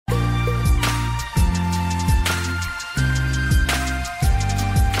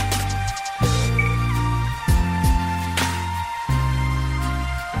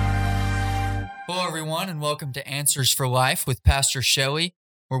and welcome to Answers for Life with Pastor Shelley,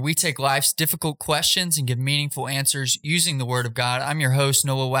 where we take life's difficult questions and give meaningful answers using the Word of God. I'm your host,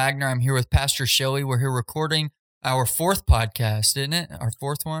 Noah Wagner. I'm here with Pastor Shelley. We're here recording our fourth podcast, isn't it? Our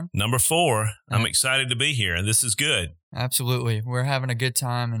fourth one? Number 4. I'm excited to be here, and this is good. Absolutely. We're having a good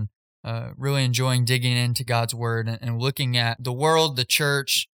time and really enjoying digging into God's Word and looking at the world, the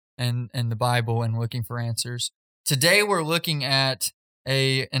church, and the Bible and looking for answers. Today, we're looking at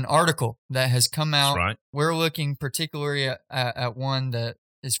an article that has come out. That's right. We're looking particularly at one that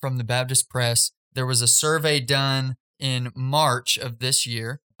is from the Baptist Press. There was a survey done in March of this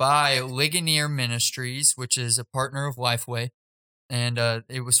year by Ligonier Ministries, which is a partner of Lifeway, and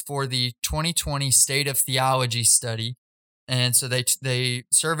it was for the 2020 State of Theology study. And so they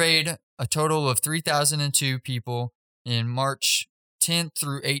surveyed a total of 3,002 people in March 10th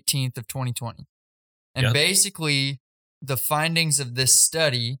through 18th of 2020. And basically, the findings of this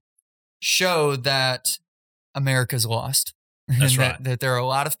study show that America's lost. That's and right. That there are a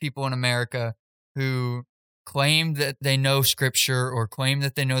lot of people in America who claim that they know Scripture or claim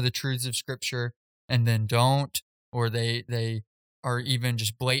that they know the truths of Scripture and then don't, or they are even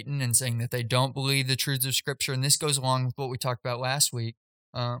just blatant in saying that they don't believe the truths of Scripture. And this goes along with what we talked about last week.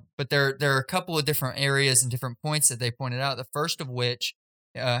 But there are a couple of different areas and different points that they pointed out, the first of which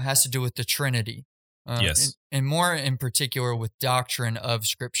has to do with the Trinity. Yes. And more in particular with doctrine of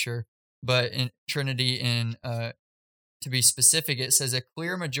Scripture, but in Trinity, to be specific, it says a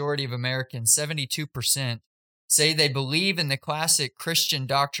clear majority of Americans, 72%, say they believe in the classic Christian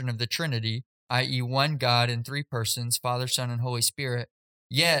doctrine of the Trinity, i.e. one God in three persons, Father, Son, and Holy Spirit.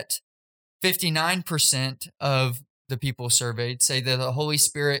 Yet, 59% of the people surveyed say that the Holy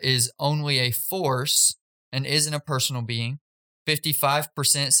Spirit is only a force and isn't a personal being.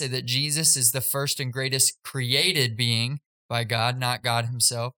 55% say that Jesus is the first and greatest created being by God, not God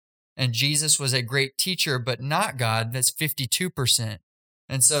himself. And Jesus was a great teacher, but not God. That's 52%.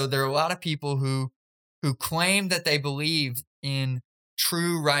 And so there are a lot of people who claim that they believe in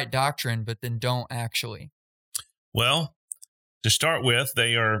true right doctrine, but then don't actually. Well, to start with,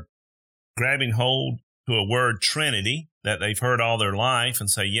 they are grabbing hold to a word Trinity that they've heard all their life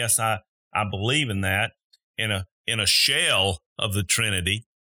and say, yes, I believe in that, in a shell of the Trinity.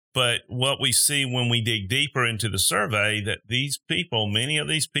 But what we see when we dig deeper into the survey, that these people, many of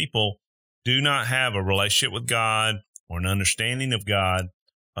these people, do not have a relationship with God or an understanding of God,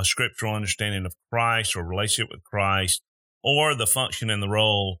 a scriptural understanding of Christ or relationship with Christ, or the function and the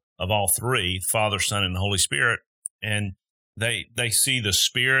role of all three, Father, Son, and the Holy Spirit. And they see the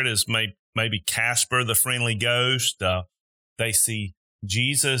Spirit as maybe Casper, the friendly ghost. They see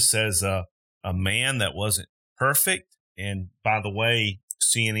Jesus as a man that wasn't perfect. And by the way,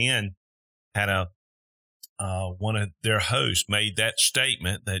 CNN had one of their hosts made that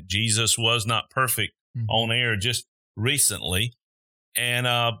statement that Jesus was not perfect on air just recently. And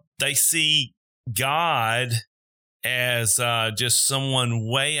they see God as just someone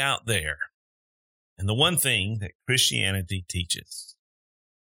way out there. And the one thing that Christianity teaches,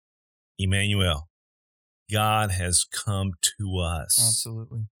 Emmanuel, God has come to us.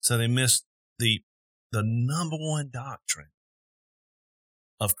 Absolutely. So they missed the number one doctrine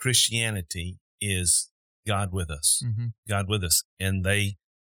of Christianity is God with us. Mm-hmm. God with us. And they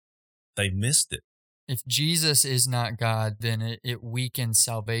missed it. If Jesus is not God, then it weakens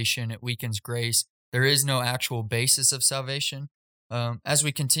salvation. It weakens grace. There is no actual basis of salvation. As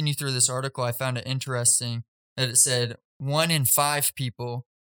we continue through this article, I found it interesting that it said 1 in 5 people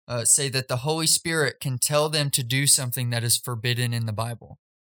say that the Holy Spirit can tell them to do something that is forbidden in the Bible.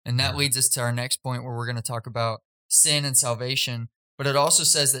 And that leads us to our next point where we're going to talk about sin and salvation. But it also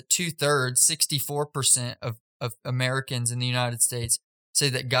says that 2/3, 64% of Americans in the United States say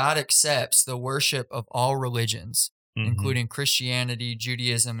that God accepts the worship of all religions, including Christianity,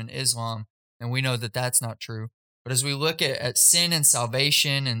 Judaism, and Islam. And we know that that's not true. But as we look at sin and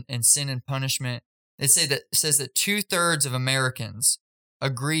salvation and sin and punishment, it says that 2/3 of Americans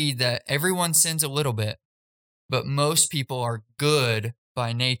agree that everyone sins a little bit, but most people are good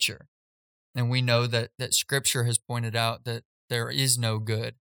by nature. And we know that Scripture has pointed out that there is no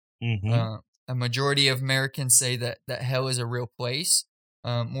good. A majority of Americans say that hell is a real place.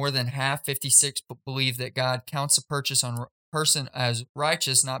 More than half, 56, believe that God counts a person as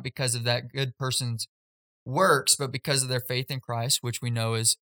righteous, not because of that good person's works, but because of their faith in Christ, which we know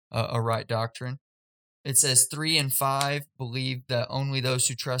is a right doctrine. It says 3 in 5 believe that only those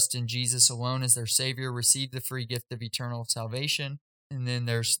who trust in Jesus alone as their Savior receive the free gift of eternal salvation. And then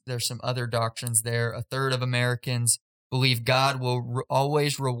there's some other doctrines there. 1/3 of Americans believe God will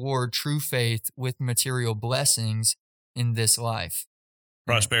always reward true faith with material blessings in this life.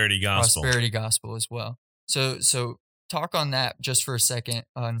 Prosperity gospel. Prosperity gospel as well. So talk on that just for a second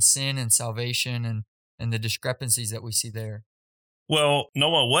on sin and salvation and the discrepancies that we see there. Well,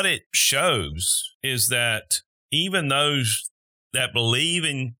 Noah, what it shows is that even those that believe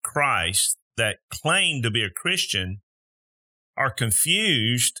in Christ, that claim to be a Christian, are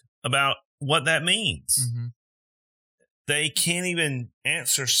confused about what that means. Mm-hmm. They can't even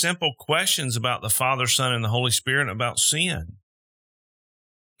answer simple questions about the Father, Son, and the Holy Spirit about sin.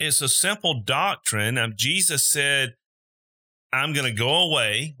 It's a simple doctrine. Jesus said, I'm going to go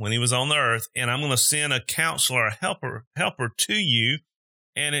away when he was on the earth, and I'm going to send a counselor, a helper to you.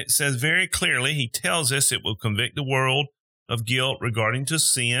 And it says very clearly, he tells us it will convict the world of guilt regarding to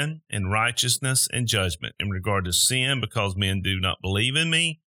sin and righteousness and judgment. In regard to sin, because men do not believe in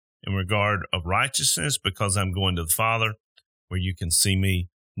me. In regard of righteousness, because I'm going to the Father, where you can see me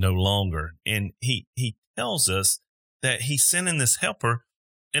no longer. And he tells us that he's sending this helper,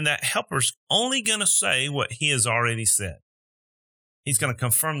 and that helper's only going to say what he has already said. He's going to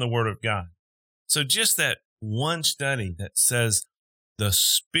confirm the word of God. So just that one study that says the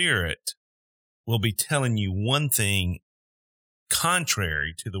Spirit will be telling you one thing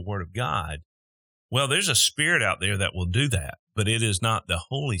contrary to the word of God. Well, there's a spirit out there that will do that, but it is not the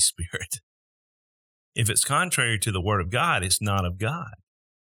Holy Spirit. If it's contrary to the word of God, it's not of God.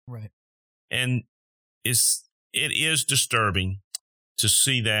 Right. And it is disturbing to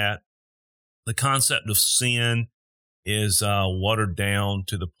see that the concept of sin is watered down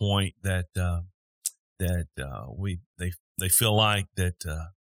to the point that they feel like that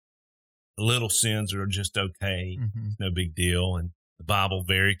little sins are just okay, no big deal. And the Bible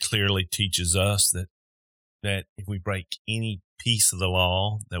very clearly teaches us that if we break any piece of the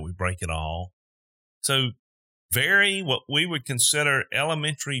law, that we break it all. So very what we would consider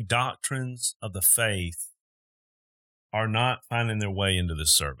elementary doctrines of the faith are not finding their way into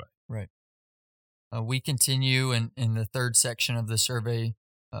this survey. Right. We continue in the third section of the survey.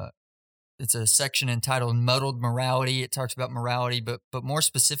 It's a section entitled Muddled Morality. It talks about morality, but more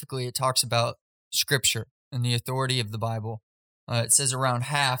specifically, it talks about Scripture and the authority of the Bible. It says around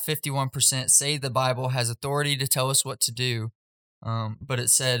half, 51%, say the Bible has authority to tell us what to do. But it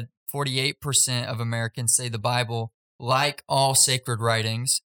said 48% of Americans say the Bible, like all sacred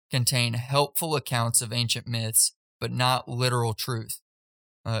writings, contain helpful accounts of ancient myths, but not literal truth.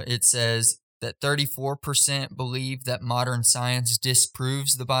 It says that 34% believe that modern science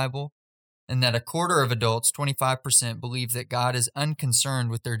disproves the Bible, and that a quarter of adults, 25%, believe that God is unconcerned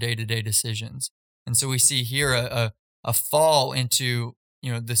with their day-to-day decisions. And so we see here a fall into,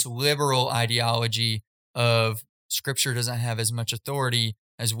 this liberal ideology of Scripture doesn't have as much authority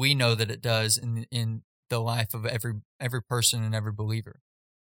as we know that it does in the life of every person and every believer.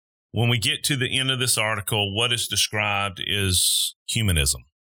 When we get to the end of this article, what is described is humanism.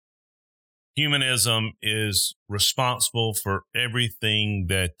 Humanism is responsible for everything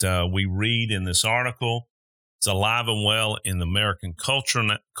that we read in this article. It's alive and well in the American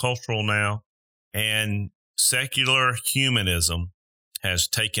cultural now. And secular humanism has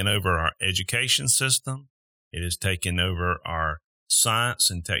taken over our education system. It has taken over our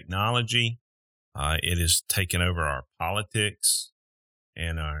science and technology. It has taken over our politics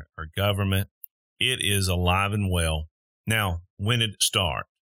and our government. It is alive and well. Now, when did it start?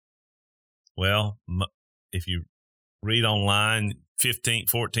 Well, if you read online, 15th,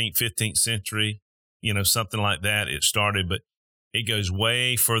 14th, 15th century, something like that, it started, but it goes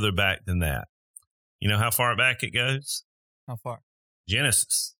way further back than that. You know how far back it goes? How far?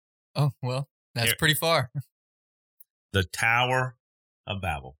 Genesis. Oh, well, that's pretty far. The Tower of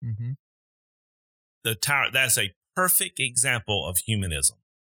Babel. Mm-hmm. The tower, that's a perfect example of humanism.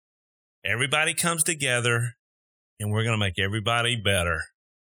 Everybody comes together and we're going to make everybody better.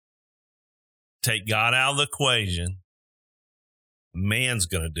 Take God out of the equation. Man's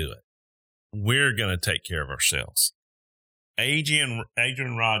going to do it. We're going to take care of ourselves. Adrian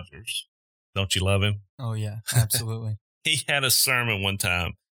Rogers, don't you love him? Oh, yeah, absolutely. He had a sermon one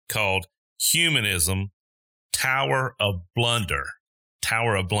time called Humanism, Tower of Blunder.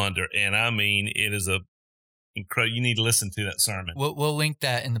 Tower of Blunder. And I mean, it is incredible. You need to listen to that sermon. We'll link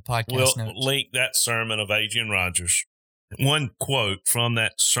that in the podcast notes. We'll link that sermon of Adrian Rogers. One quote from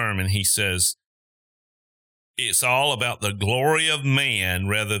that sermon, he says, it's all about the glory of man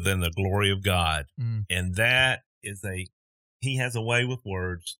rather than the glory of God. Mm. And that is he has a way with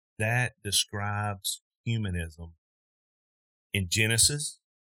words that describes humanism. In Genesis,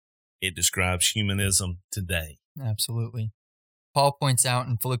 it describes humanism today. Absolutely. Paul points out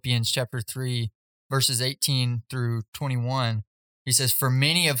in Philippians chapter 3, verses 18 through 21, he says, for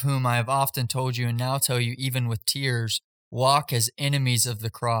many of whom I have often told you and now tell you even with tears, walk as enemies of the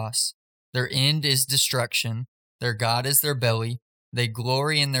cross. Their end is destruction. Their God is their belly. They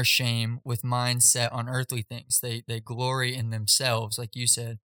glory in their shame with minds set on earthly things. They glory in themselves, like you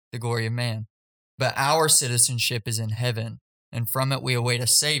said, the glory of man. But our citizenship is in heaven, and from it we await a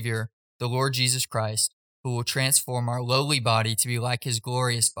Savior, the Lord Jesus Christ, who will transform our lowly body to be like his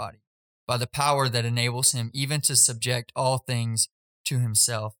glorious body, by the power that enables him even to subject all things to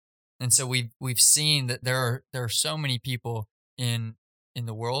himself. And so we've seen that there are so many people in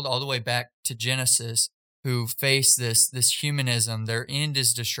the world, all the way back to Genesis, who face this humanism. Their end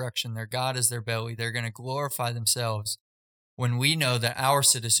is destruction. Their God is their belly. They're going to glorify themselves. When we know that our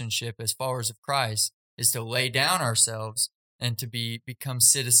citizenship as followers of Christ is to lay down ourselves and to become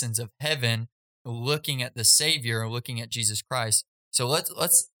citizens of heaven, looking at the Savior, looking at Jesus Christ. So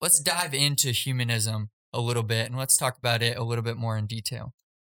let's dive into humanism a little bit, and let's talk about it a little bit more in detail.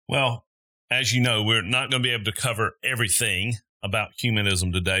 Well, as you know, we're not going to be able to cover everything about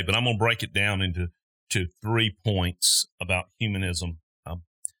humanism today, but I'm going to break it down into 3 points about humanism.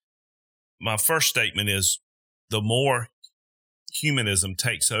 My first statement is the more humanism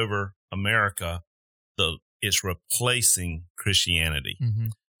takes over America, it's replacing Christianity. Mm-hmm.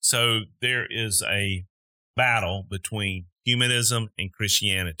 So there is a battle between humanism and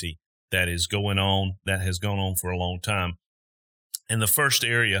Christianity that has gone on for a long time. And the first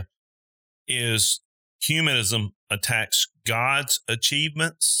area is humanism attacks God's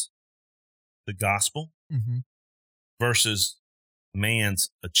achievements, the gospel, mm-hmm. versus man's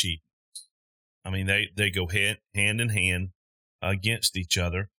achievements. I mean, they go hand in hand against each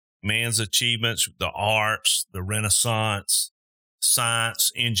other. Man's achievements, the arts, the Renaissance,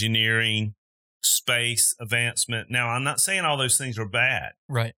 science, engineering, space advancement. Now, I'm not saying all those things are bad,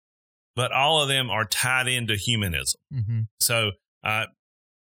 right? But all of them are tied into humanism. Mm-hmm. So,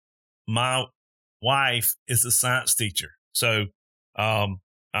 my wife is a science teacher. So, I'm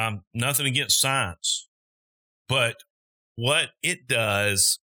nothing against science, but what it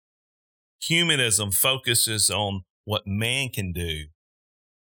does, humanism focuses on what man can do.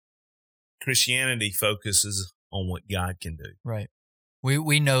 Christianity focuses on what God can do. Right.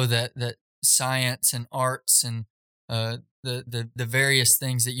 We know that science and arts and the various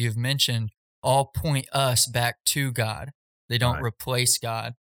things that you've mentioned all point us back to God. They don't replace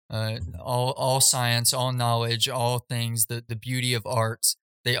God. All science, all knowledge, all things, the beauty of arts,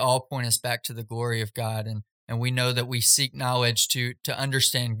 they all point us back to the glory of God. And we know that we seek knowledge to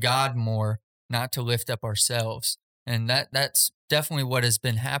understand God more, not to lift up ourselves. And that's definitely what has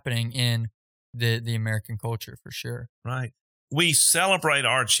been happening in the American culture, for sure. Right. We celebrate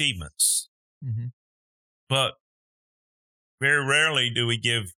our achievements, mm-hmm. but very rarely do we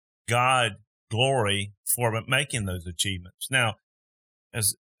give God glory for making those achievements. Now,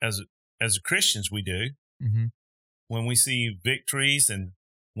 as Christians, we do. Mm-hmm. When we see victories and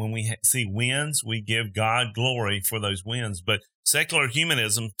when we see wins, we give God glory for those wins. But secular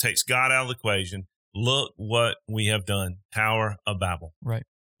humanism takes God out of the equation. Look what we have done. Tower of Babel. Right.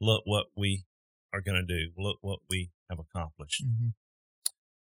 Look what we are going to do. Look what we have accomplished. Mm-hmm.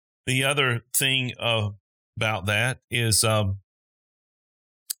 The other thing about that is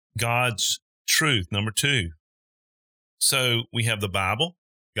God's truth, number 2. So we have the Bible,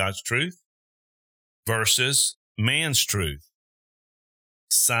 God's truth, versus man's truth,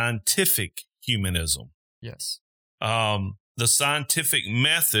 scientific humanism. Yes. The scientific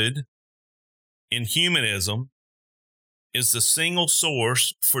method in humanism is the single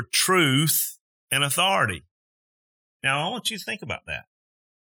source for truth and authority. Now, I want you to think about that.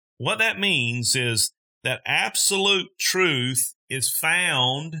 What that means is that absolute truth is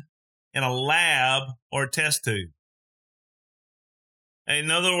found in a lab or a test tube.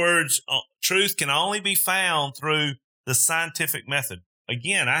 In other words, truth can only be found through the scientific method.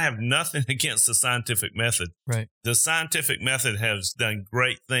 Again, I have nothing against the scientific method. Right. The scientific method has done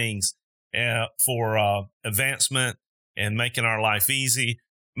great things for advancement and making our life easy.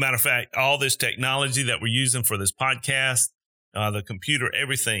 Matter of fact, all this technology that we're using for this podcast, the computer,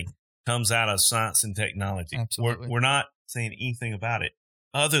 everything comes out of science and technology. Absolutely. We're not saying anything about it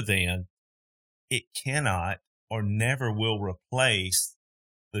other than it cannot or never will replace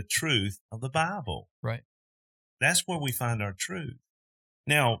the truth of the Bible. Right. That's where we find our truth.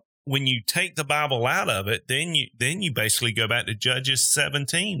 Now, when you take the Bible out of it, then you basically go back to Judges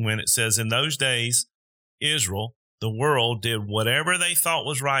 17 when it says, in those days, Israel, the world, did whatever they thought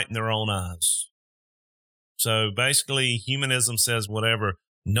was right in their own eyes. So basically, humanism says whatever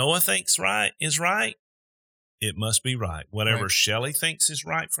Noah thinks right is right, it must be right. Whatever Shelley thinks is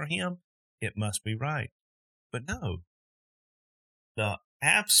right for him, it must be right. But no, the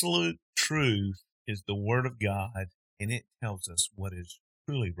absolute truth is the Word of God, and it tells us what is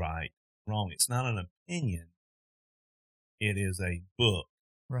truly right wrong. It's not an opinion. It is a book,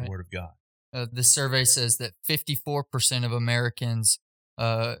 Right. the Word of God. This survey says that 54% of Americans,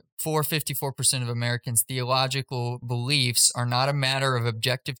 54% of Americans' theological beliefs are not a matter of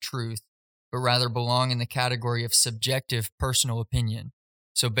objective truth, but rather belong in the category of subjective personal opinion.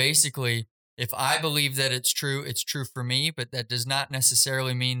 So basically, if I believe that it's true for me, but that does not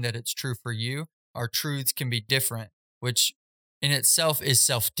necessarily mean that it's true for you. Our truths can be different, which in itself is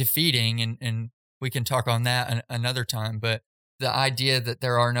self-defeating, and we can talk on that another time, but the idea that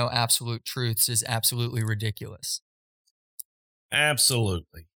there are no absolute truths is absolutely ridiculous.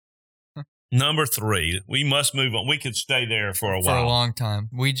 Absolutely. Number 3, we must move on. We could stay there for a while. For a long time.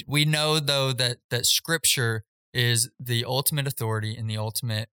 We know, though, that Scripture is the ultimate authority and the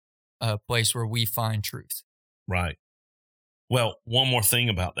ultimate place where we find truth. Right. Well, one more thing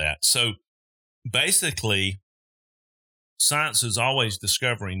about that. So basically, science is always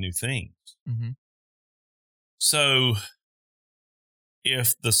discovering new things. Mm-hmm. So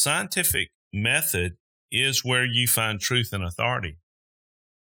if the scientific method is where you find truth and authority,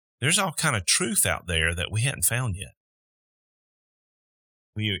 there's all kind of truth out there that we hadn't found yet.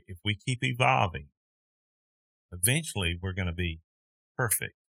 If we keep evolving, eventually we're going to be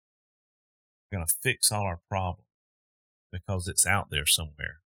perfect. We're going to fix all our problems because it's out there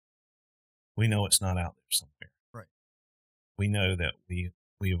somewhere. We know it's not out there somewhere. Right. We know that we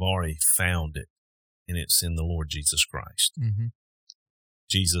have already found it, and it's in the Lord Jesus Christ. Mm-hmm.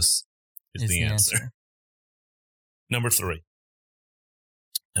 Jesus is the answer. Number 3.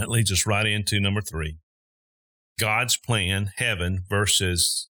 That leads us right into number 3. God's plan, heaven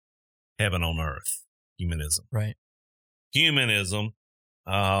versus heaven on earth, humanism. Right. Humanism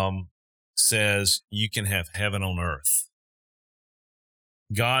says you can have heaven on earth.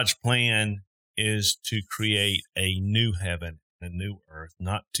 God's plan is to create a new heaven and a new earth,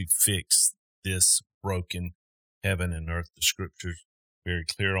 not to fix this broken heaven and earth. The Scripture's very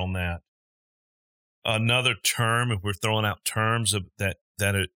clear on that. Another term, if we're throwing out terms of that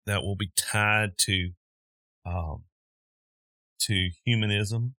will be tied to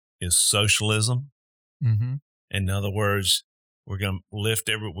humanism, is socialism. Mm-hmm. In other words, we're going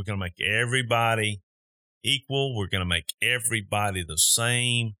to make everybody equal. We're going to make everybody the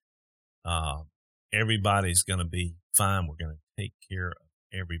same. Everybody's going to be fine. We're going to take care of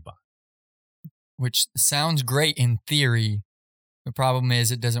everybody. Which sounds great in theory. The problem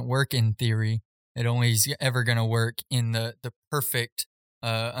is it doesn't work in theory. It only is ever going to work in the perfect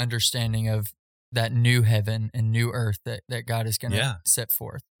understanding of that new heaven and new earth that God is going to set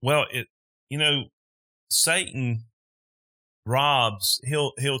forth. Well, Satan robs.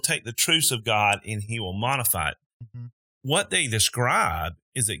 He'll take the truths of God and he will modify it. Mm-hmm. What they describe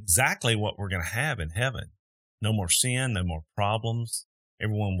is exactly what we're going to have in heaven. No more sin, no more problems.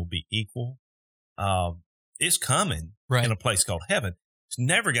 Everyone will be equal. It's coming in a place called heaven. It's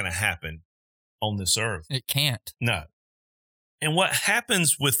never going to happen on this earth. It can't. No. And what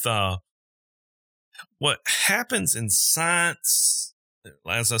happens in science,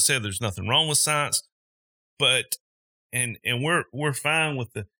 as I said, there's nothing wrong with science, but and we're fine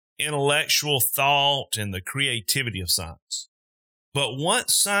with the intellectual thought and the creativity of science. But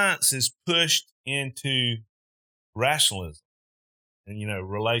once science is pushed into rationalism and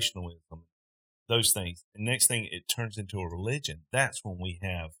relationalism, those things, the next thing it turns into a religion, that's when we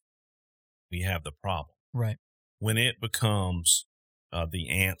have the problem. Right. When it becomes the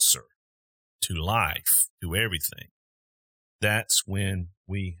answer to life, to everything, that's when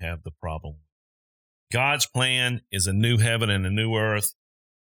we have the problem. God's plan is a new heaven and a new earth.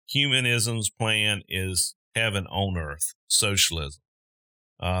 Humanism's plan is heaven on earth, socialism.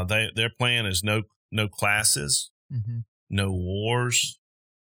 Their plan is no classes, mm-hmm. no wars,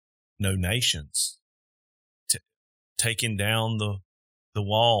 no nations, taking down the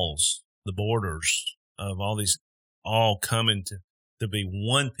walls, the borders of all these, all coming to be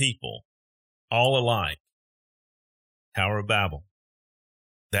one people, all alike. Tower of Babel.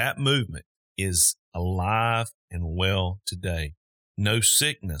 That movement is alive and well today. No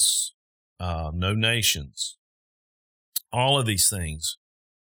sickness, no nations. All of these things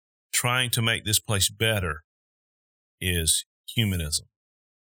trying to make this place better is humanism.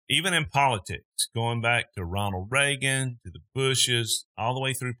 Even in politics, going back to Ronald Reagan, to the Bushes, all the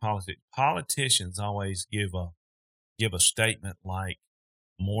way through politics, politicians always give a statement like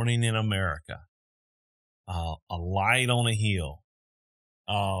 "Morning in America," a light on a hill,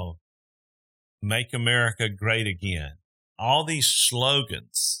 "Make America Great Again." All these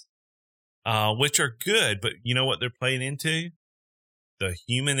slogans, which are good, but you know what they're playing into? The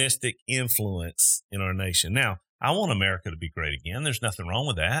humanistic influence in our nation. Now, I want America to be great again. There's nothing wrong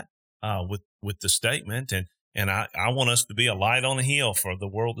with that. with the statement, and I want us to be a light on a hill for the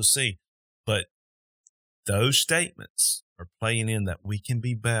world to see. But those statements are playing in that we can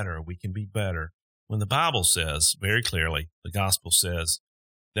be better. We can be better. When the Bible says very clearly, the gospel says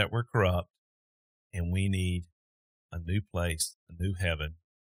that we're corrupt and we need a new place, a new heaven,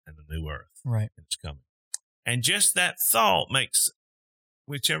 and a new earth. Right. It's coming. And just that thought makes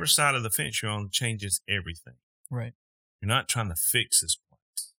whichever side of the fence you're on changes everything. Right. You're not trying to fix this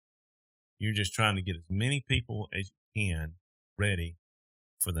place. You're just trying to get as many people as you can ready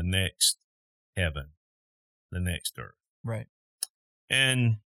for the next heaven, the next earth. Right.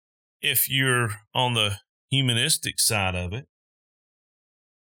 And if you're on the humanistic side of it,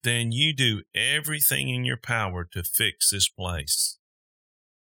 then you do everything in your power to fix this place.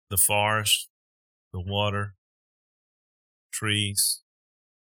 The forest, the water, trees,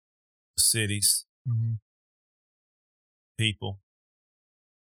 the cities, people,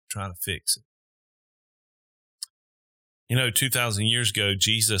 try to fix it. 2,000 years ago,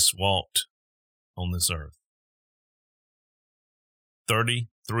 Jesus walked on this earth.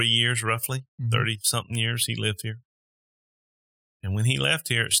 33 years, roughly, 30-something years he lived here. And when he left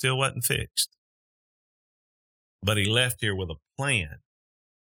here, it still wasn't fixed. But he left here with a plan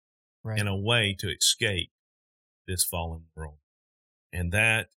and a way to escape this fallen world. And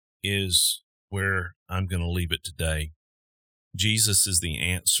that is where I'm going to leave it today. Jesus is the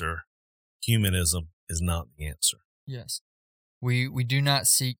answer. Humanism is not the answer. Yes. We do not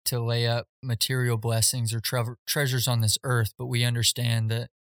seek to lay up material blessings or treasures on this earth, but we understand that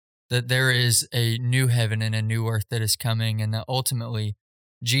there is a new heaven and a new earth that is coming, and that ultimately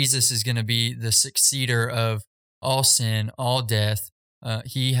Jesus is going to be the succeeder of all sin, all death.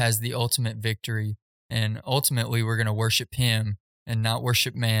 He has the ultimate victory, and ultimately we're going to worship him and not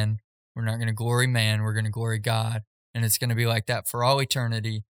worship man. We're not going to glory man. We're going to glory God, and it's going to be like that for all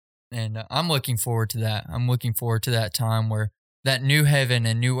eternity. And I'm looking forward to that. I'm looking forward to that time where that new heaven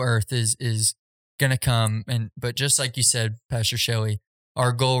and new earth is going to come. But just like you said, Pastor Shelley,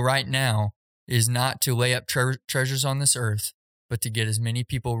 our goal right now is not to lay up treasures on this earth, but to get as many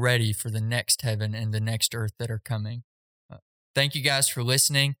people ready for the next heaven and the next earth that are coming. Thank you guys for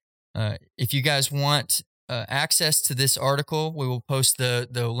listening. If you guys want access to this article, we will post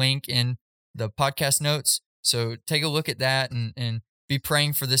the link in the podcast notes. So take a look at that and be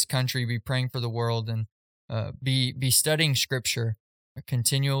praying for this country, be praying for the world, and be studying Scripture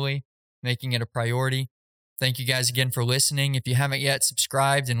continually, making it a priority. Thank you guys again for listening. If you haven't yet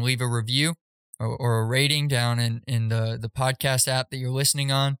subscribed, and leave a review or a rating down in the podcast app that you're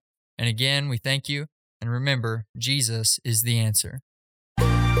listening on. And again, we thank you. And remember, Jesus is the answer.